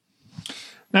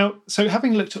 Now, so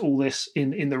having looked at all this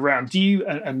in the round, do you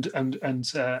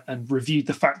and reviewed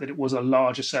the fact that it was a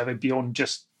larger survey beyond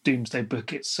just Domesday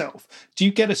Book itself, do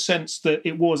you get a sense that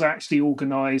it was actually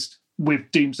organised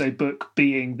with Domesday Book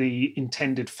being the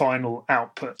intended final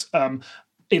output?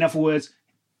 In other words,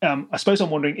 I suppose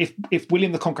I'm wondering if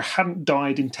William the Conqueror hadn't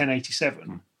died in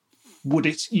 1087, would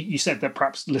it? You said that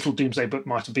perhaps Little Domesday Book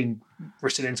might have been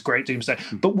written into Great Domesday,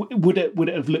 but would it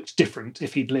have looked different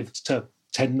if he'd lived to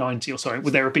 1090 or something?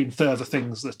 Would there have been further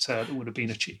things that would have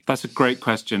been achieved? That's a great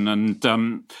question, and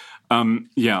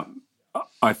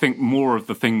I think more of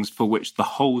the things for which the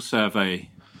whole survey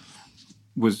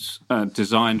was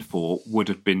designed for would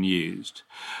have been used.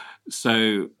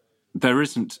 So there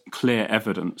isn't clear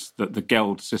evidence that the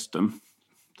geld system,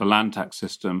 the land tax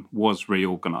system, was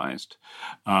reorganised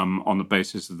on the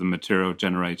basis of the material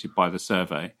generated by the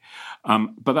survey.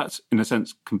 But that's, in a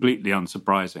sense, completely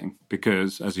unsurprising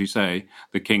because, as you say,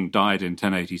 the king died in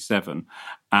 1087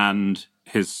 and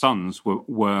his sons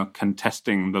were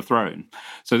contesting the throne.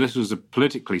 So this was a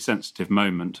politically sensitive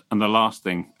moment, and the last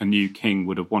thing a new king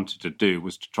would have wanted to do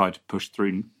was to try to push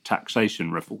through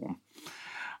taxation reform.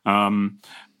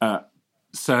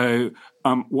 So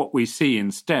what we see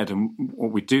instead, and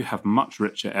what we do have much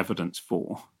richer evidence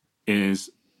for, is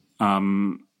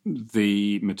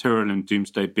the material in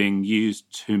Domesday being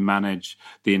used to manage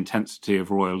the intensity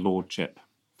of royal lordship,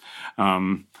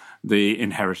 the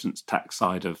inheritance tax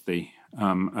side of the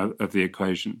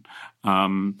equation,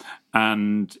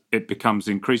 and it becomes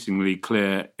increasingly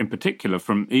clear, in particular,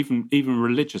 from even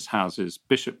religious houses,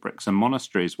 bishoprics, and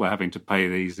monasteries were having to pay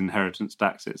these inheritance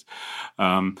taxes,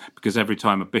 because every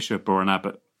time a bishop or an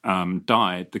abbot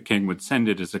died, the king would send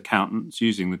it as accountants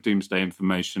using the Domesday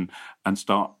information and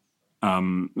start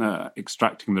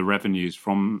extracting the revenues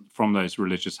from those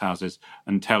religious houses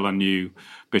until a new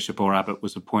bishop or abbot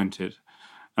was appointed.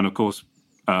 And of course,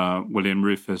 William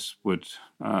Rufus would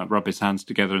rub his hands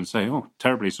together and say, "Oh,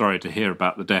 terribly sorry to hear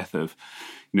about the death of,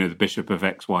 the Bishop of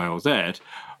X, Y, or Z.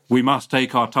 We must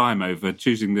take our time over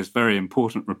choosing this very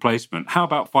important replacement. How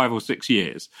about 5 or 6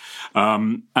 years?"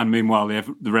 And meanwhile,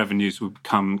 the revenues would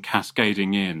come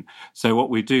cascading in. So what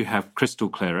we do have crystal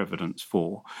clear evidence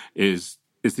for is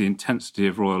is the intensity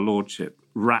of royal lordship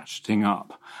ratcheting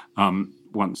up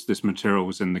once this material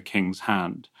was in the king's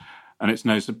hand. And it's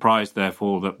no surprise,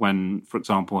 therefore, that when, for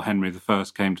example, Henry I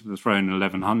came to the throne in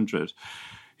 1100,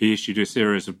 he issued a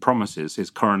series of promises. His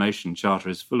coronation charter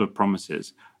is full of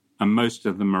promises, and most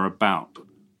of them are about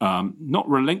not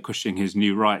relinquishing his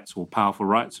new rights or powerful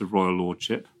rights of royal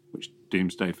lordship, which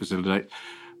Domesday facilitates,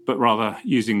 but rather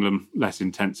using them less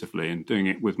intensively and doing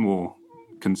it with more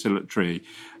conciliatory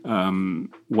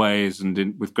ways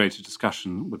and with greater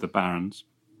discussion with the barons.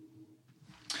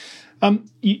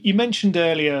 You mentioned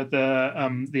earlier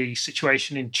the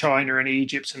situation in China and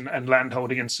Egypt and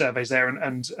landholding and surveys there,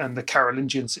 and the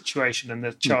Carolingian situation and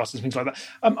the charters and things like that.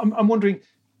 I'm wondering,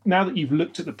 now that you've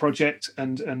looked at the project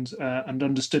and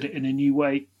understood it in a new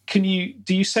way,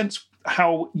 do you sense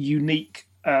how unique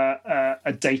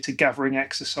a data gathering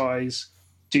exercise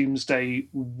Domesday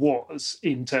was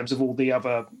in terms of all the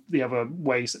other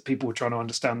ways that people were trying to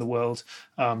understand the world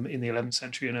in the 11th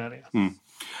century and earlier?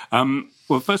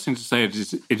 Well, first thing to say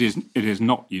it is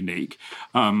not unique,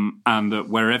 and that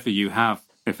wherever you have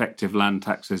effective land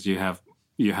taxes, you have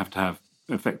to have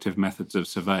effective methods of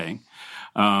surveying,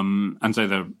 and so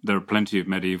there are plenty of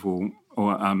medieval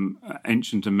or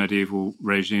ancient and medieval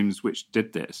regimes which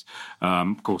did this.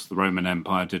 Of course, the Roman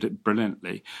Empire did it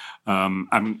brilliantly,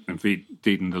 and indeed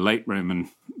in the late Roman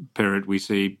period, we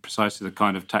see precisely the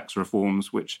kind of tax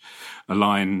reforms which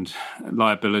aligned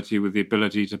liability with the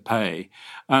ability to pay,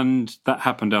 and that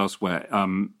happened elsewhere.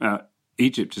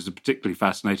 Egypt is a particularly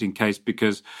fascinating case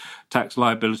because tax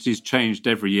liabilities changed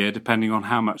every year depending on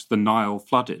how much the Nile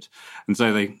flooded. And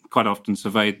so they quite often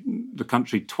surveyed the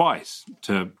country twice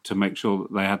to make sure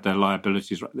that they had their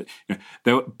liabilities right.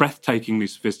 There were breathtakingly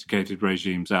sophisticated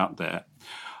regimes out there.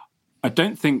 I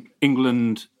don't think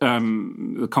England,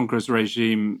 the Conqueror's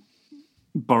regime,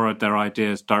 borrowed their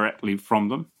ideas directly from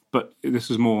them, but this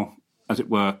was more, as it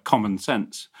were, common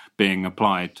sense being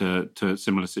applied to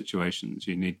similar situations.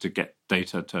 You need to get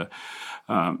data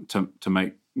to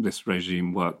make this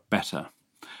regime work better.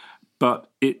 But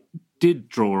it did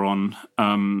draw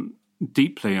on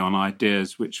deeply on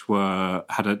ideas which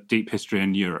had a deep history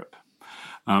in Europe.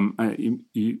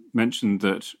 You mentioned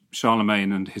that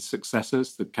Charlemagne and his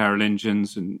successors, the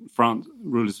Carolingians and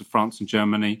rulers of France and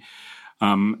Germany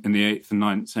in the 8th and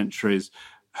 9th centuries,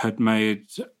 had made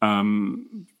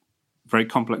very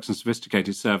complex and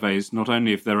sophisticated surveys, not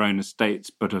only of their own estates,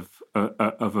 but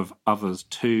of others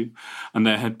too. And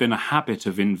there had been a habit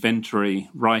of inventory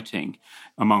writing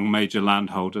among major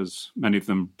landholders, many of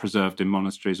them preserved in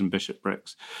monasteries and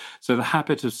bishoprics. So the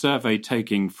habit of survey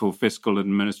taking for fiscal and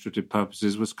administrative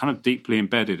purposes was kind of deeply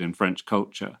embedded in French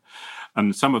culture.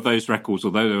 And some of those records,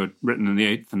 although they were written in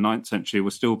the 8th and 9th century,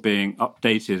 were still being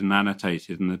updated and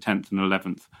annotated in the 10th and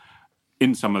 11th.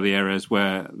 In some of the areas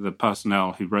where the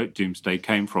personnel who wrote Domesday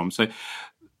came from. So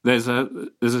there's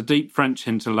a deep French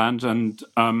hinterland, and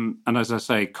as I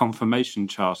say, confirmation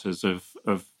charters of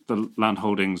the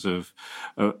landholdings of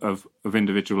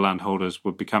individual landholders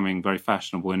were becoming very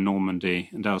fashionable in Normandy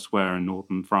and elsewhere in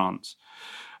northern France.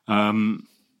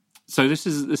 So this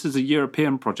is a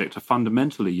European project, a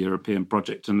fundamentally European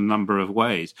project in a number of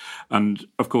ways. And,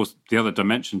 of course, the other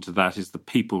dimension to that is the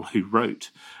people who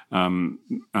wrote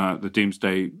the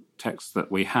Domesday texts that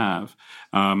we have.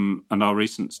 And our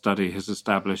recent study has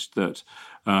established that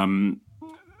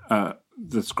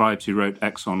the scribes who wrote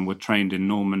Exon were trained in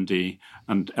Normandy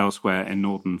and elsewhere in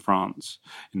northern France,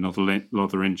 in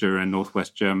Lotharingia, in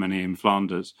northwest Germany, in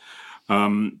Flanders.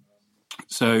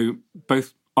 So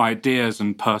both ideas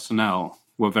and personnel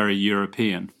were very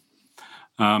European.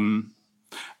 And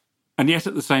yet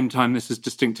at the same time, this is a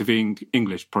distinctively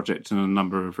English project in a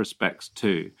number of respects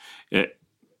too. It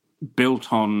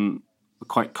built on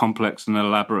quite complex and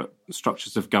elaborate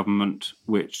structures of government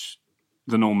which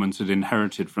the Normans had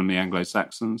inherited from the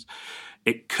Anglo-Saxons.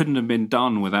 It couldn't have been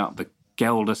done without the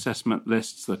Geld assessment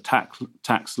lists, the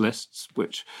tax lists,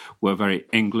 which were very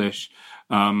English.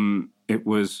 It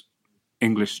was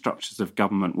English structures of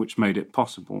government which made it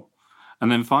possible.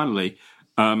 And then finally,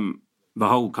 the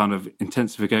whole kind of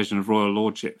intensification of royal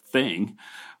lordship thing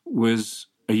was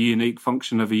a unique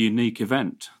function of a unique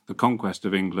event, the conquest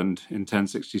of England in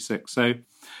 1066. So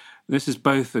this is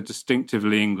both a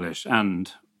distinctively English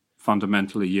and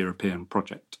fundamentally European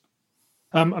project.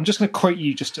 I'm just going to quote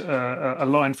you just a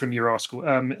line from your article.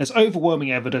 There's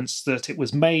overwhelming evidence that it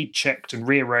was made, checked and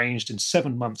rearranged in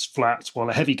 7 months flat while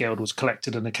a heavy geld was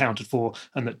collected and accounted for,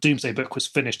 and that Domesday Book was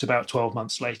finished about 12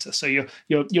 months later. So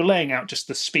you're laying out just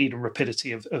the speed and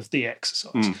rapidity of the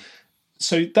exercise.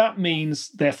 So that means,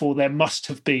 therefore, there must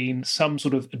have been some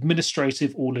sort of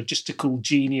administrative or logistical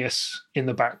genius in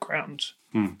the background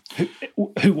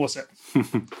Who was it?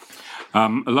 A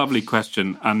lovely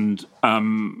question, and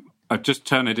I've just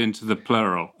turned it into the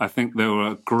plural. I think there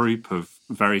were a group of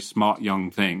very smart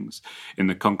young things in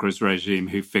the Conqueror's regime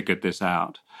who figured this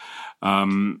out.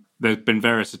 There's been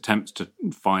various attempts to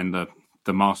find the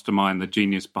mastermind, the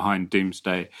genius behind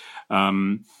Doomsday.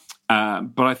 But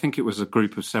I think it was a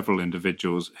group of several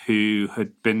individuals who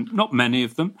had been, not many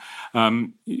of them,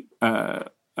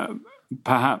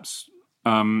 perhaps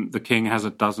the king has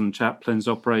a dozen chaplains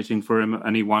operating for him at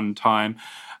any one time,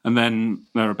 and then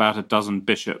there are about a dozen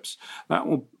bishops. That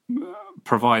will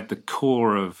provide the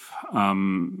core of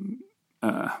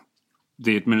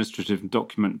the administrative and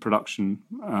document production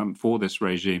for this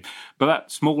regime. But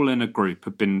that small inner group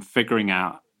had been figuring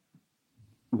out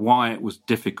why it was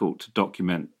difficult to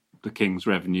document the king's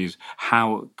revenues,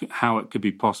 how it could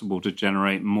be possible to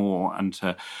generate more and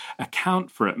to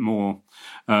account for it more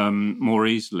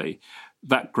easily.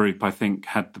 That group, I think,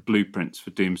 had the blueprints for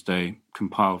Doomsday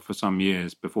compiled for some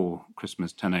years before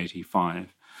Christmas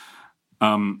 1085.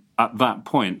 At that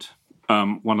point,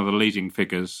 one of the leading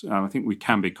figures, I think we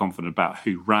can be confident about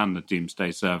who ran the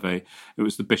Doomsday Survey. It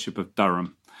was the Bishop of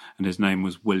Durham, and his name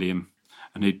was William,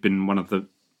 and he'd been one of the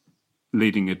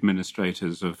leading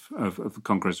administrators of the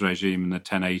Conqueror's regime in the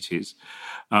 1080s.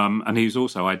 And he was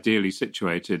also ideally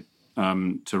situated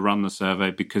to run the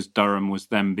survey because Durham was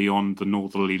then beyond the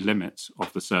northerly limits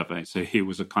of the survey. So he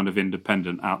was a kind of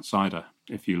independent outsider,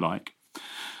 if you like.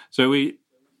 So we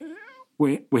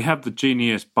have the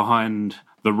genius behind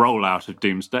the rollout of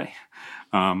Doomsday,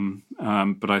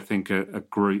 but I think a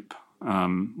group,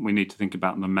 we need to think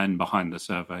about the men behind the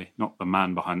survey, not the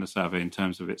man behind the survey in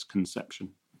terms of its conception.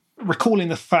 Recalling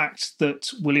the fact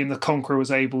that William the Conqueror was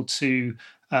able to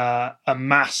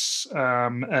amass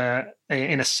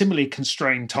in a similarly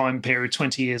constrained time period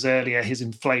 20 years earlier his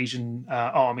inflation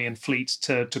army and fleet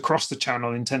to cross the Channel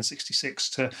in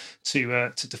 1066 to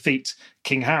defeat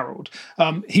King Harold.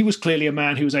 He was clearly a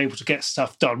man who was able to get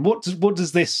stuff done. What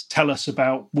does this tell us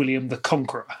about William the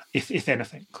Conqueror, if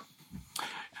anything?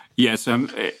 Yes,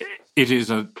 it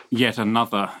is yet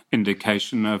another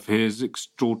indication of his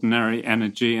extraordinary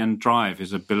energy and drive,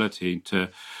 his ability to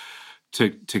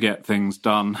get things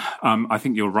done. I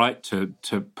think you're right to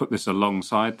put this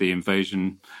alongside the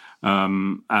invasion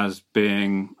as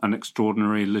being an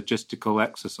extraordinary logistical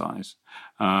exercise.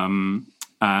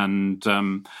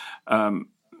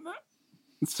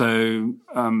 So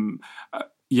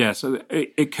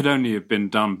it could only have been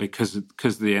done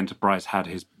because the enterprise had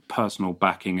his personal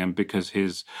backing and because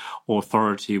his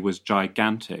authority was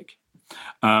gigantic.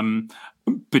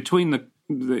 Between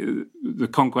the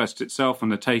conquest itself and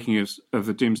the taking of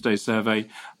the Domesday Survey,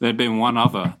 there had been one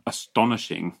other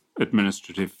astonishing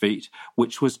administrative feat,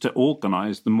 which was to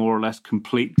organise the more or less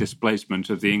complete displacement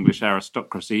of the English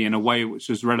aristocracy in a way which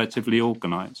was relatively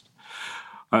organised.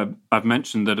 I've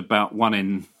mentioned that about one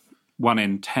in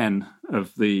 10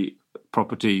 of the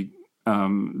property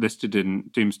listed in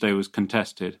Domesday was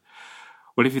contested.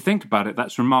 Well, if you think about it,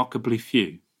 that's remarkably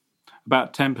few.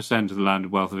 About 10% of the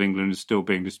landed wealth of England is still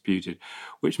being disputed,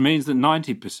 which means that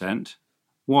 90%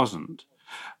 wasn't.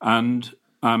 And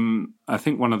I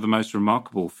think one of the most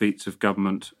remarkable feats of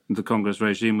government, the Congress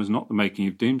regime, was not the making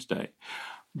of Domesday,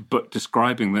 but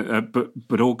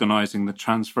but organising the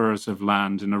transfers of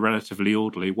land in a relatively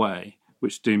orderly way,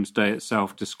 which Domesday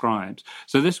itself describes.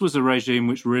 So this was a regime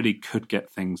which really could get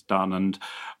things done. And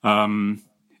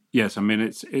yes, I mean,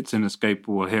 it's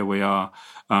inescapable. Here we are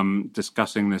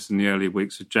discussing this in the early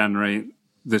weeks of January.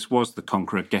 This was the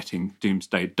Conqueror getting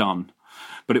Domesday done,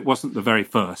 but it wasn't the very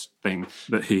first thing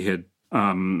that he had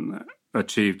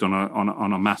achieved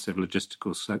on a massive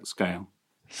logistical scale.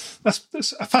 That's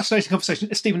a fascinating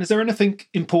conversation, Stephen. Is there anything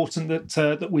important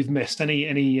that we've missed?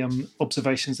 Any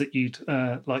observations that you'd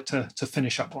like to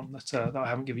finish up on that I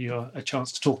haven't given you a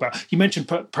chance to talk about? You mentioned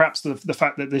perhaps the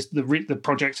fact that the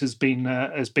project has been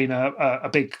a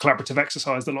big collaborative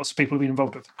exercise that lots of people have been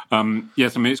involved with.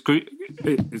 Yes, I mean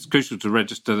it's crucial to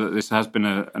register that this has been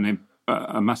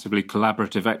a massively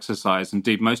collaborative exercise.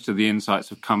 Indeed, most of the insights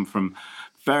have come from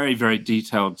very, very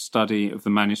detailed study of the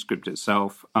manuscript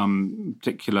itself. In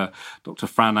particular, Dr.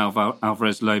 Fran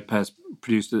Alvarez Lopez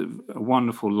produced a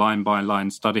wonderful line-by-line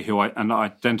study and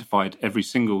identified every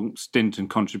single stint and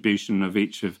contribution of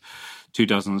each of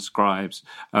 24 scribes.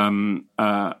 And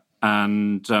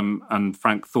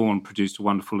Frank Thorne produced a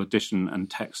wonderful edition and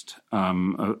text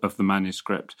of the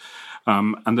manuscript.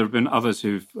 And there have been others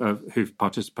who've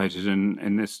participated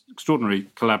in this extraordinary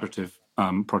collaborative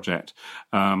project,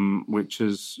 which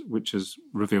has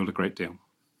revealed a great deal.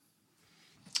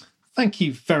 Thank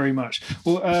you very much.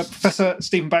 Well, Professor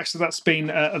Stephen Baxter, that's been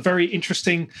a very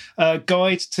interesting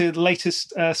guide to the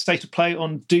latest state of play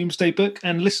on Domesday Book,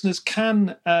 and listeners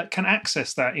can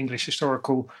access that English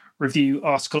Historical Review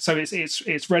article. So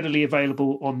it's readily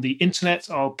available on the internet.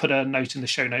 I'll put a note in the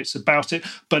show notes about it,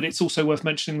 but it's also worth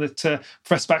mentioning that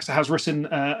Professor Baxter has written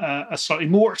a slightly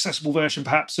more accessible version,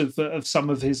 perhaps, of some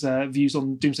of his views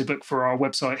on Domesday Book for our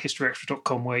website,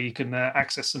 historyextra.com, where you can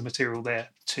access some material there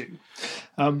too.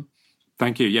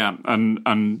 Thank you. Yeah,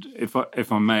 and if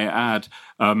I may add,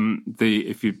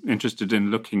 if you're interested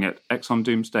in looking at Exxon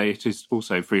Doomsday, it is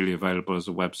also freely available as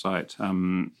a website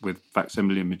with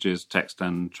facsimile images, text,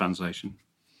 and translation.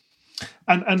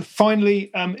 And finally,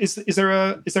 is there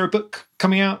a book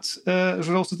coming out as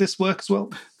a result of this work as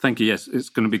well? Thank you. Yes, it's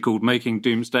going to be called Making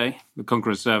Doomsday: The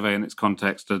Conqueror's Survey and Its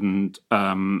Context, and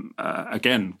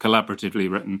again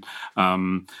collaboratively written,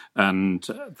 and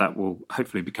that will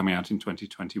hopefully be coming out in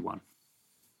 2021.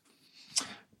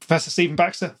 Professor Stephen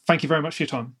Baxter, thank you very much for your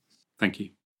time. Thank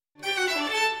you.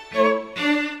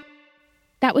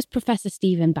 That was Professor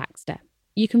Stephen Baxter.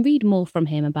 You can read more from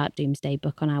him about Domesday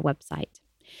Book on our website.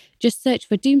 Just search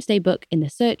for Domesday Book in the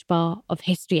search bar of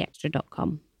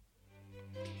historyextra.com.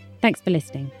 Thanks for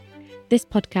listening. This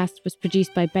podcast was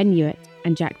produced by Ben Hewitt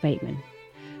and Jack Bateman.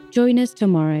 Join us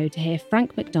tomorrow to hear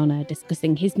Frank McDonough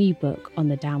discussing his new book on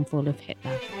the downfall of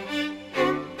Hitler.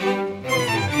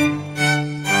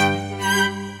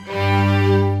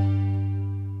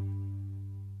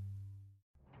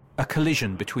 A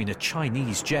collision between a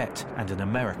Chinese jet and an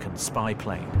American spy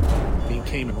plane. He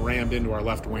came and rammed into our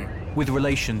left wing. With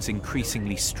relations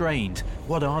increasingly strained,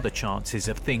 what are the chances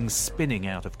of things spinning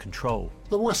out of control?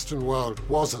 The Western world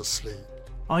was asleep.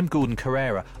 I'm Gordon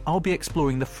Carrera. I'll be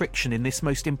exploring the friction in this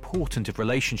most important of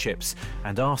relationships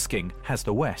and asking, has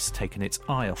the West taken its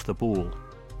eye off the ball?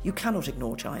 You cannot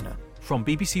ignore China. From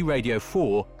BBC Radio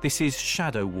 4, this is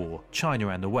Shadow War, China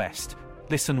and the West.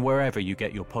 Listen wherever you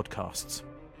get your podcasts.